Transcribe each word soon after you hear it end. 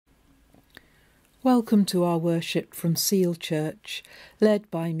Welcome to our worship from Seal Church, led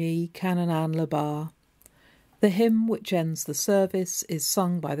by me, Canon Anne Labar. The hymn which ends the service is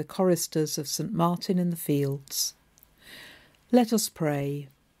sung by the choristers of St. Martin in the Fields. Let us pray.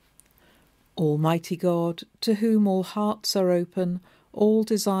 Almighty God, to whom all hearts are open, all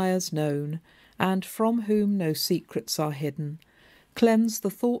desires known, and from whom no secrets are hidden, cleanse the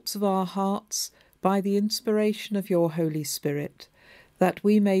thoughts of our hearts by the inspiration of your Holy Spirit, that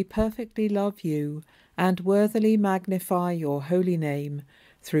we may perfectly love you and worthily magnify your holy name,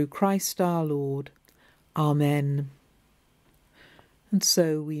 through Christ our Lord. Amen. And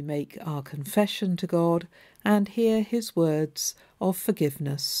so we make our confession to God and hear his words of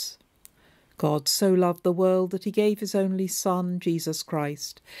forgiveness. God so loved the world that he gave his only Son, Jesus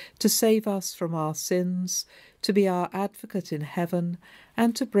Christ, to save us from our sins, to be our advocate in heaven,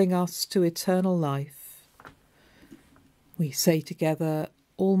 and to bring us to eternal life. We say together,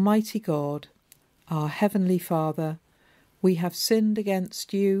 Almighty God, our Heavenly Father, we have sinned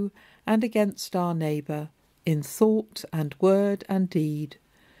against you and against our neighbour, in thought and word and deed,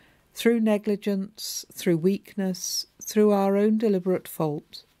 through negligence, through weakness, through our own deliberate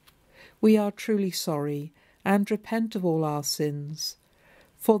fault. We are truly sorry and repent of all our sins.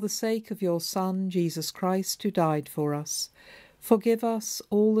 For the sake of your Son, Jesus Christ, who died for us, forgive us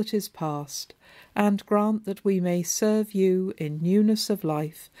all that is past, and grant that we may serve you in newness of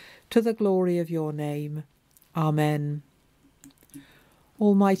life, to the glory of your name. Amen.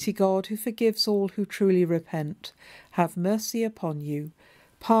 Almighty God, who forgives all who truly repent, have mercy upon you,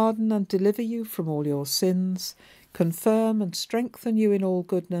 pardon and deliver you from all your sins, confirm and strengthen you in all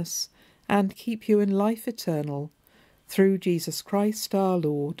goodness, and keep you in life eternal, through Jesus Christ our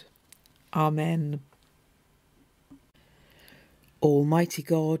Lord. Amen. Almighty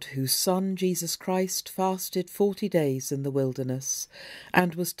God, whose Son Jesus Christ fasted 40 days in the wilderness,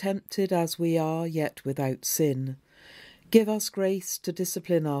 and was tempted as we are, yet without sin, give us grace to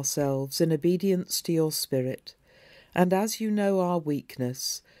discipline ourselves in obedience to your Spirit, and as you know our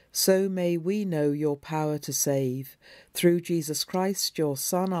weakness, so may we know your power to save, through Jesus Christ, your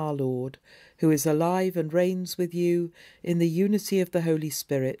Son, our Lord, who is alive and reigns with you in the unity of the Holy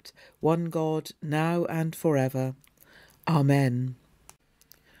Spirit, one God, now and forever. Amen.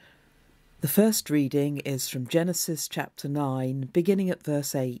 The first reading is from Genesis chapter 9, beginning at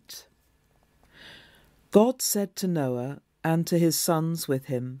verse 8. God said to Noah and to his sons with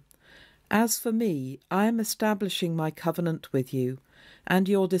him, As for me, I am establishing my covenant with you, and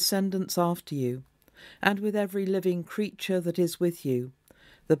your descendants after you, and with every living creature that is with you,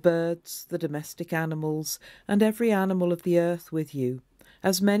 the birds, the domestic animals, and every animal of the earth with you,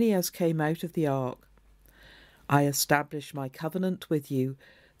 as many as came out of the ark. I establish my covenant with you,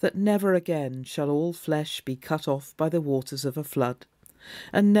 that never again shall all flesh be cut off by the waters of a flood,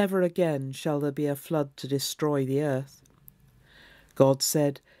 and never again shall there be a flood to destroy the earth. God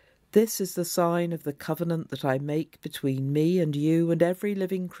said, This is the sign of the covenant that I make between me and you and every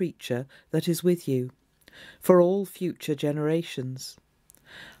living creature that is with you, for all future generations.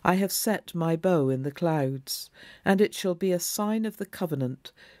 I have set my bow in the clouds, and it shall be a sign of the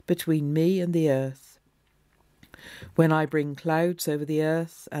covenant between me and the earth. When I bring clouds over the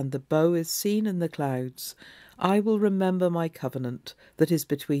earth, and the bow is seen in the clouds, I will remember my covenant that is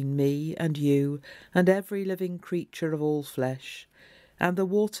between me and you and every living creature of all flesh, and the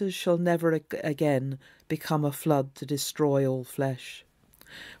waters shall never again become a flood to destroy all flesh.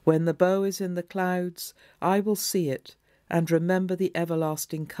 When the bow is in the clouds, I will see it, and remember the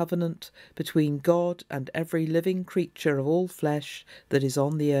everlasting covenant between God and every living creature of all flesh that is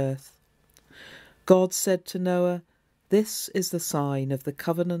on the earth. God said to Noah, This is the sign of the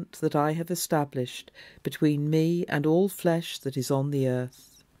covenant that I have established between me and all flesh that is on the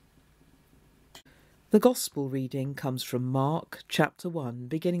earth. The Gospel reading comes from Mark chapter 1,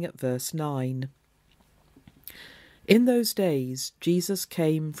 beginning at verse 9. In those days Jesus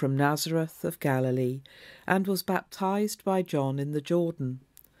came from Nazareth of Galilee, and was baptized by John in the Jordan.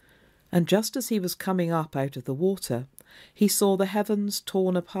 And just as he was coming up out of the water, he saw the heavens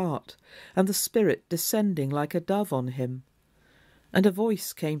torn apart, and the Spirit descending like a dove on him. And a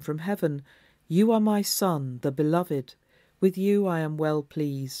voice came from heaven, You are my Son, the Beloved, with you I am well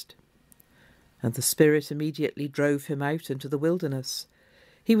pleased. And the Spirit immediately drove him out into the wilderness.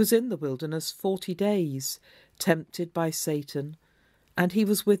 He was in the wilderness 40 days, tempted by Satan, and he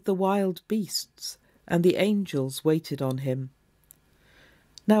was with the wild beasts, and the angels waited on him.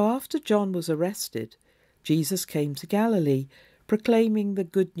 Now after John was arrested, Jesus came to Galilee, proclaiming the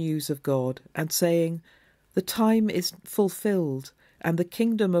good news of God, and saying, The time is fulfilled, and the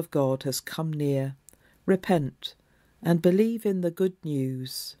kingdom of God has come near. Repent, and believe in the good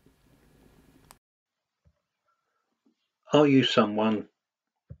news. Are you someone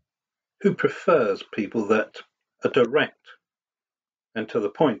who prefers people that are direct and to the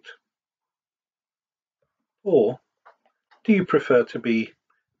point? Or do you prefer to be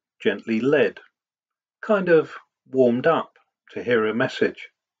gently led, kind of warmed up to hear a message,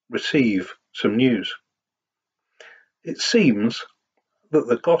 receive some news? It seems that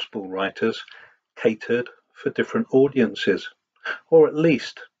the gospel writers catered for different audiences, or at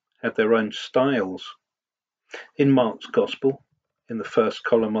least had their own styles. In Mark's gospel, in the first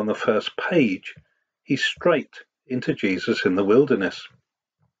column on the first page, he's straight into Jesus in the wilderness.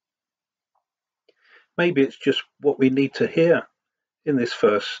 Maybe it's just what we need to hear in this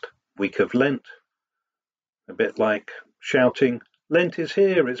first week of Lent. A bit like shouting, "Lent is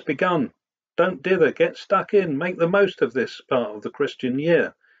here, it's begun. Don't dither, get stuck in, make the most of this part of the Christian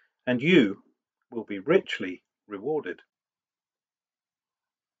year, and you will be richly rewarded."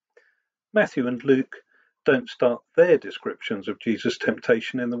 Matthew and Luke don't start their descriptions of Jesus'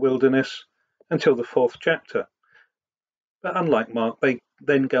 temptation in the wilderness until the 4th chapter. But unlike Mark, they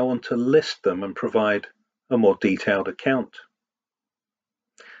then go on to list them and provide a more detailed account.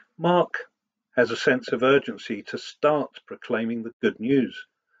 Mark has a sense of urgency to start proclaiming the good news.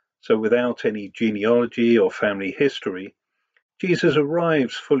 So without any genealogy or family history, Jesus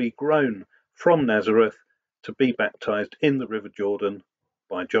arrives fully grown from Nazareth to be baptized in the River Jordan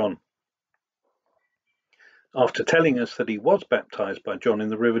by John. After telling us that he was baptized by John in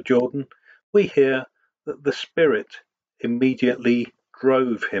the River Jordan, we hear that the Spirit immediately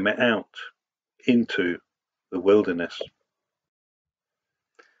drove him out into the wilderness.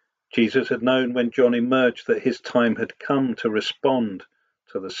 Jesus had known when John emerged that his time had come to respond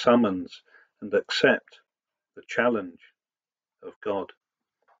to the summons and accept the challenge of God.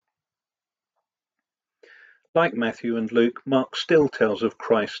 Like Matthew and Luke, Mark still tells of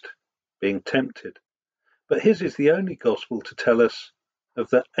Christ being tempted, but his is the only gospel to tell us of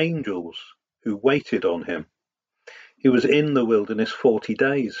the angels who waited on him. He was in the wilderness 40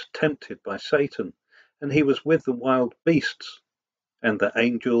 days, tempted by Satan, and he was with the wild beasts, and the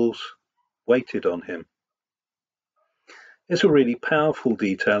angels waited on him. It's a really powerful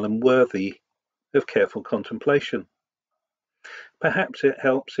detail and worthy of careful contemplation. Perhaps it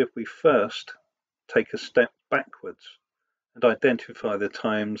helps if we first take a step backwards and identify the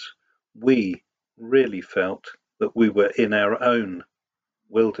times we really felt that we were in our own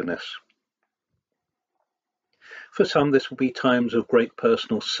wilderness. For some, this will be times of great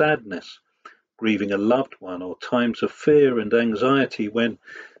personal sadness, grieving a loved one, or times of fear and anxiety when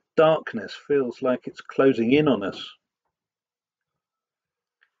darkness feels like it's closing in on us.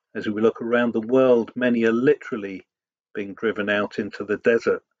 As we look around the world, many are literally being driven out into the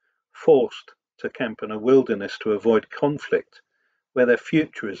desert, forced to camp in a wilderness to avoid conflict, where their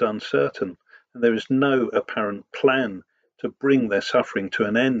future is uncertain and there is no apparent plan to bring their suffering to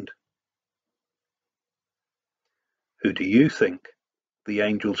an end. Who do you think the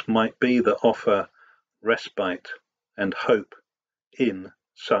angels might be that offer respite and hope in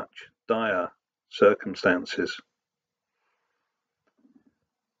such dire circumstances?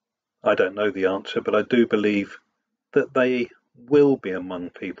 I don't know the answer, but I do believe that they will be among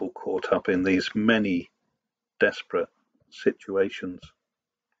people caught up in these many desperate situations.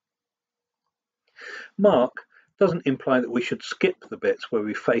 Mark doesn't imply that we should skip the bits where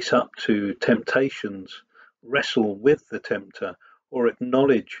we face up to temptations, wrestle with the tempter, or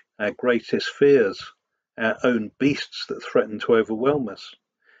acknowledge our greatest fears, our own beasts that threaten to overwhelm us.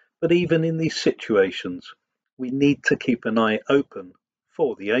 But even in these situations, we need to keep an eye open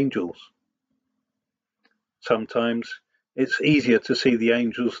for the angels. Sometimes it's easier to see the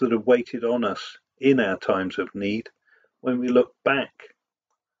angels that have waited on us in our times of need. When we look back,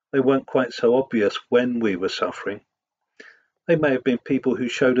 they weren't quite so obvious when we were suffering. They may have been people who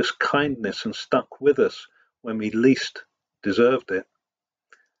showed us kindness and stuck with us when we least deserved it.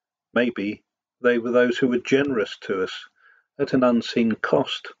 Maybe they were those who were generous to us at an unseen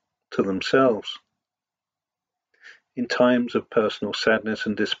cost to themselves. In times of personal sadness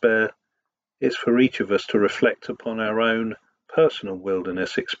and despair, it's for each of us to reflect upon our own personal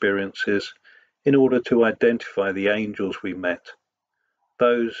wilderness experiences in order to identify the angels we met,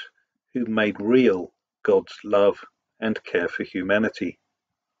 those who made real God's love and care for humanity.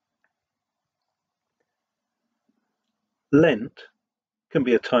 Lent can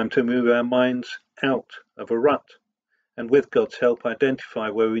be a time to move our minds out of a rut and, with God's help, identify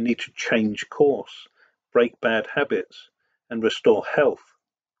where we need to change course, break bad habits, and restore health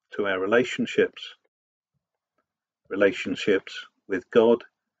to our relationships with God,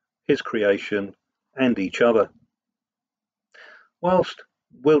 His creation, and each other. Whilst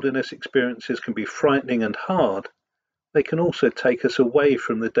wilderness experiences can be frightening and hard, They can also take us away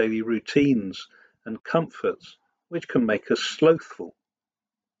from the daily routines and comforts, which can make us slothful.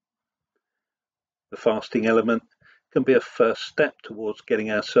 The fasting element can be a first step towards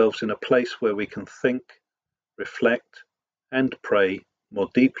getting ourselves in a place where we can think, reflect, and pray more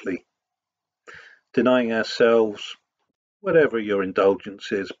deeply. Denying ourselves whatever your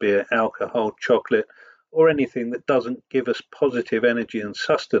indulgence is, be it alcohol, chocolate, or anything that doesn't give us positive energy and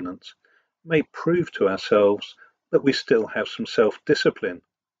sustenance, may prove to ourselves that we still have some self-discipline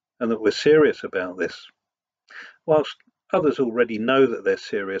and that we're serious about this, whilst others already know that they're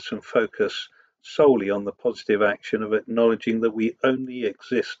serious and focus solely on the positive action of acknowledging that we only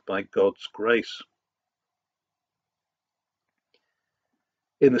exist by God's grace.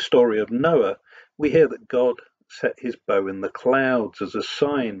 In the story of Noah, we hear that God set his bow in the clouds as a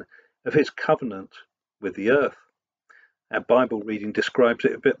sign of his covenant with the earth. Our Bible reading describes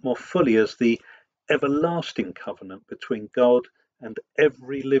it a bit more fully as the everlasting covenant between God and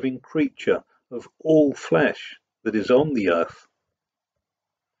every living creature of all flesh that is on the earth.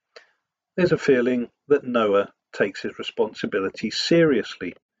 There's a feeling that Noah takes his responsibility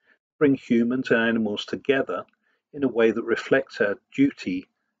seriously, bring humans and animals together in a way that reflects our duty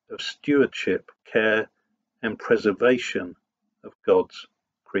of stewardship, care, and preservation of God's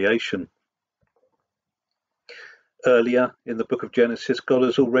creation. Earlier in the book of Genesis, God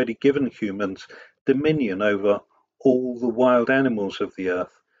has already given humans dominion over all the wild animals of the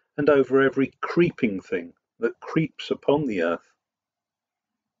earth and over every creeping thing that creeps upon the earth.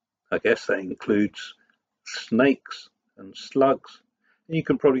 I guess that includes snakes and slugs, and you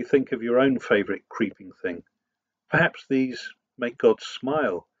can probably think of your own favourite creeping thing. Perhaps these make God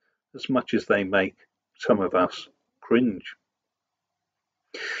smile as much as they make some of us cringe.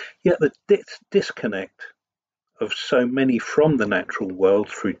 Yet the disconnect of so many from the natural world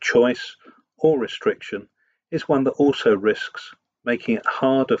through choice or restriction is one that also risks making it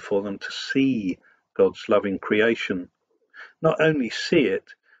harder for them to see God's loving creation. Not only see it,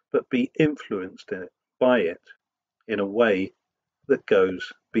 but be influenced by it in a way that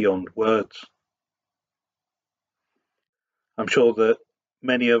goes beyond words. I'm sure that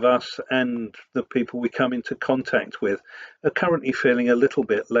many of us and the people we come into contact with are currently feeling a little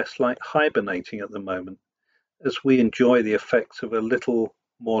bit less like hibernating at the moment, as we enjoy the effects of a little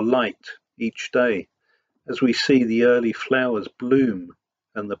more light each day, as we see the early flowers bloom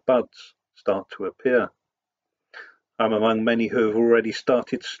and the buds start to appear. I'm among many who have already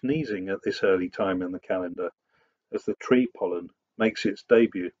started sneezing at this early time in the calendar, as the tree pollen makes its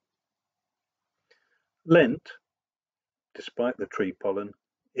debut. Lent, despite the tree pollen,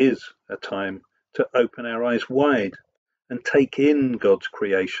 is a time to open our eyes wide and take in God's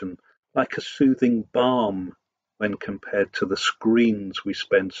creation like a soothing balm when compared to the screens we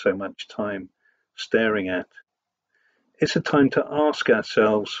spend so much time staring at. It's a time to ask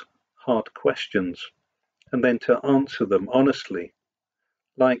ourselves hard questions and then to answer them honestly,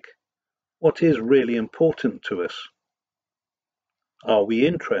 like, what is really important to us? Are we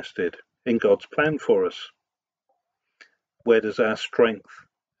interested in God's plan for us? Where does our strength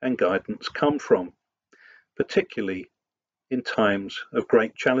and guidance come from, particularly in times of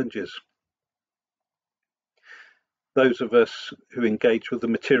great challenges? Those of us who engaged with the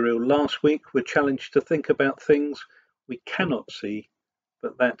material last week were challenged to think about things we cannot see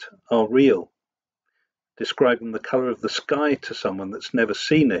but that are real. Describing the colour of the sky to someone that's never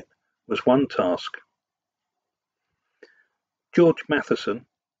seen it was one task. George Matheson,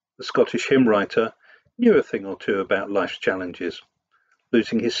 the Scottish hymn writer, knew a thing or two about life's challenges,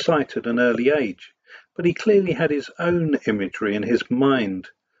 losing his sight at an early age, but he clearly had his own imagery in his mind,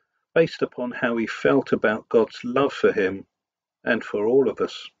 based upon how he felt about God's love for him and for all of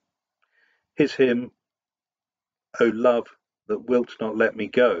us. His hymn, O Love That Wilt Not Let Me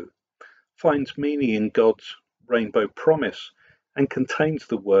Go, finds meaning in God's rainbow promise and contains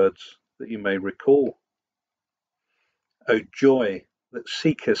the words that you may recall. O joy that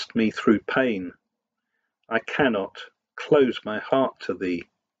seekest me through pain, I cannot close my heart to thee.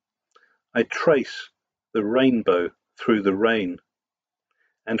 I trace the rainbow through the rain,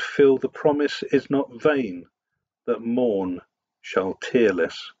 and feel the promise is not vain, that morn shall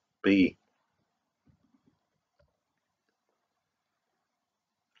tearless be.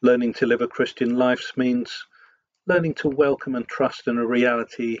 Learning to live a Christian life means learning to welcome and trust in a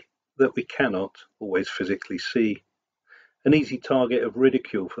reality that we cannot always physically see, an easy target of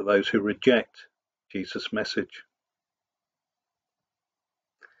ridicule for those who reject Jesus' message.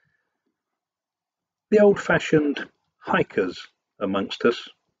 The old-fashioned hikers amongst us,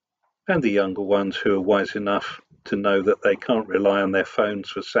 and the younger ones who are wise enough to know that they can't rely on their phones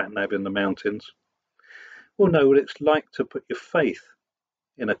for sat-nav in the mountains, will know what it's like to put your faith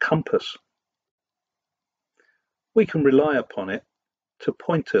in a compass. We can rely upon it to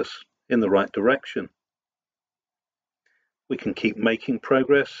point us in the right direction. We can keep making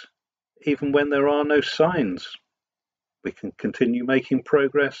progress even when there are no signs. We can continue making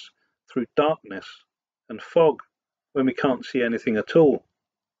progress through darkness and fog when we can't see anything at all.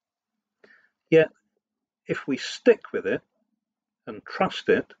 Yet, if we stick with it and trust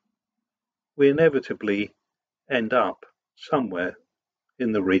it, we inevitably end up somewhere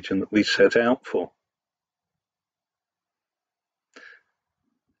in the region that we set out for.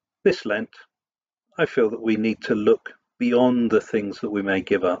 This Lent, I feel that we need to look beyond the things that we may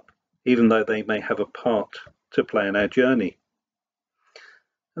give up, even though they may have a part to play in our journey.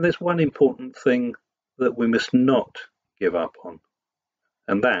 And there's one important thing that we must not give up on,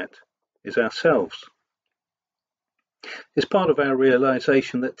 and that is ourselves. It's part of our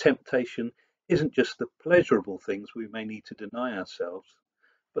realization that temptation isn't just the pleasurable things we may need to deny ourselves,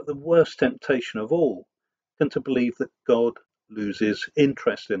 but the worst temptation of all than to believe that God loses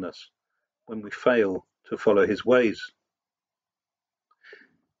interest in us when we fail to follow his ways.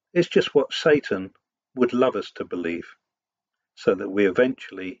 It's just what Satan would love us to believe, so that we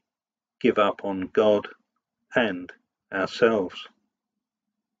eventually give up on God and ourselves.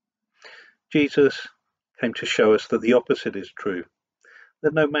 Jesus came to show us that the opposite is true,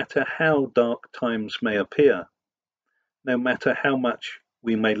 that no matter how dark times may appear, no matter how much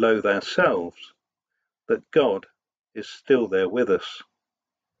we may loathe ourselves, that God is still there with us.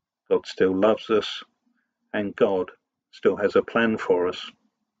 God still loves us, and God still has a plan for us.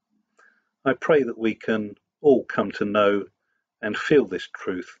 I pray that we can all come to know and feel this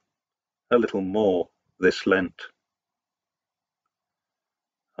truth a little more this Lent.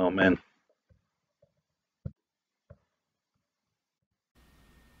 Amen.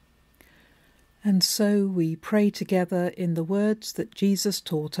 And so we pray together in the words that Jesus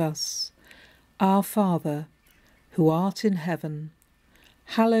taught us. Our Father, who art in heaven,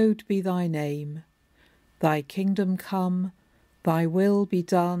 hallowed be thy name. Thy kingdom come, thy will be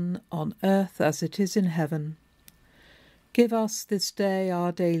done on earth as it is in heaven. Give us this day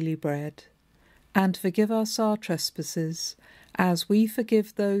our daily bread, and forgive us our trespasses, as we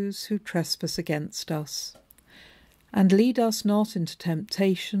forgive those who trespass against us. And lead us not into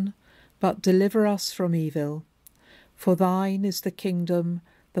temptation, but deliver us from evil. For thine is the kingdom,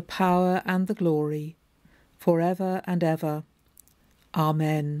 the power, and the glory, for ever and ever.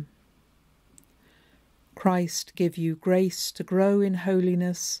 Amen. Christ give you grace to grow in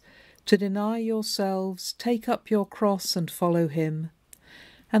holiness, to deny yourselves, take up your cross and follow him.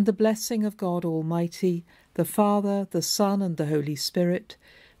 And the blessing of God Almighty, the Father, the Son, and the Holy Spirit,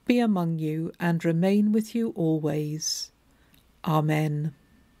 be among you and remain with you always. Amen.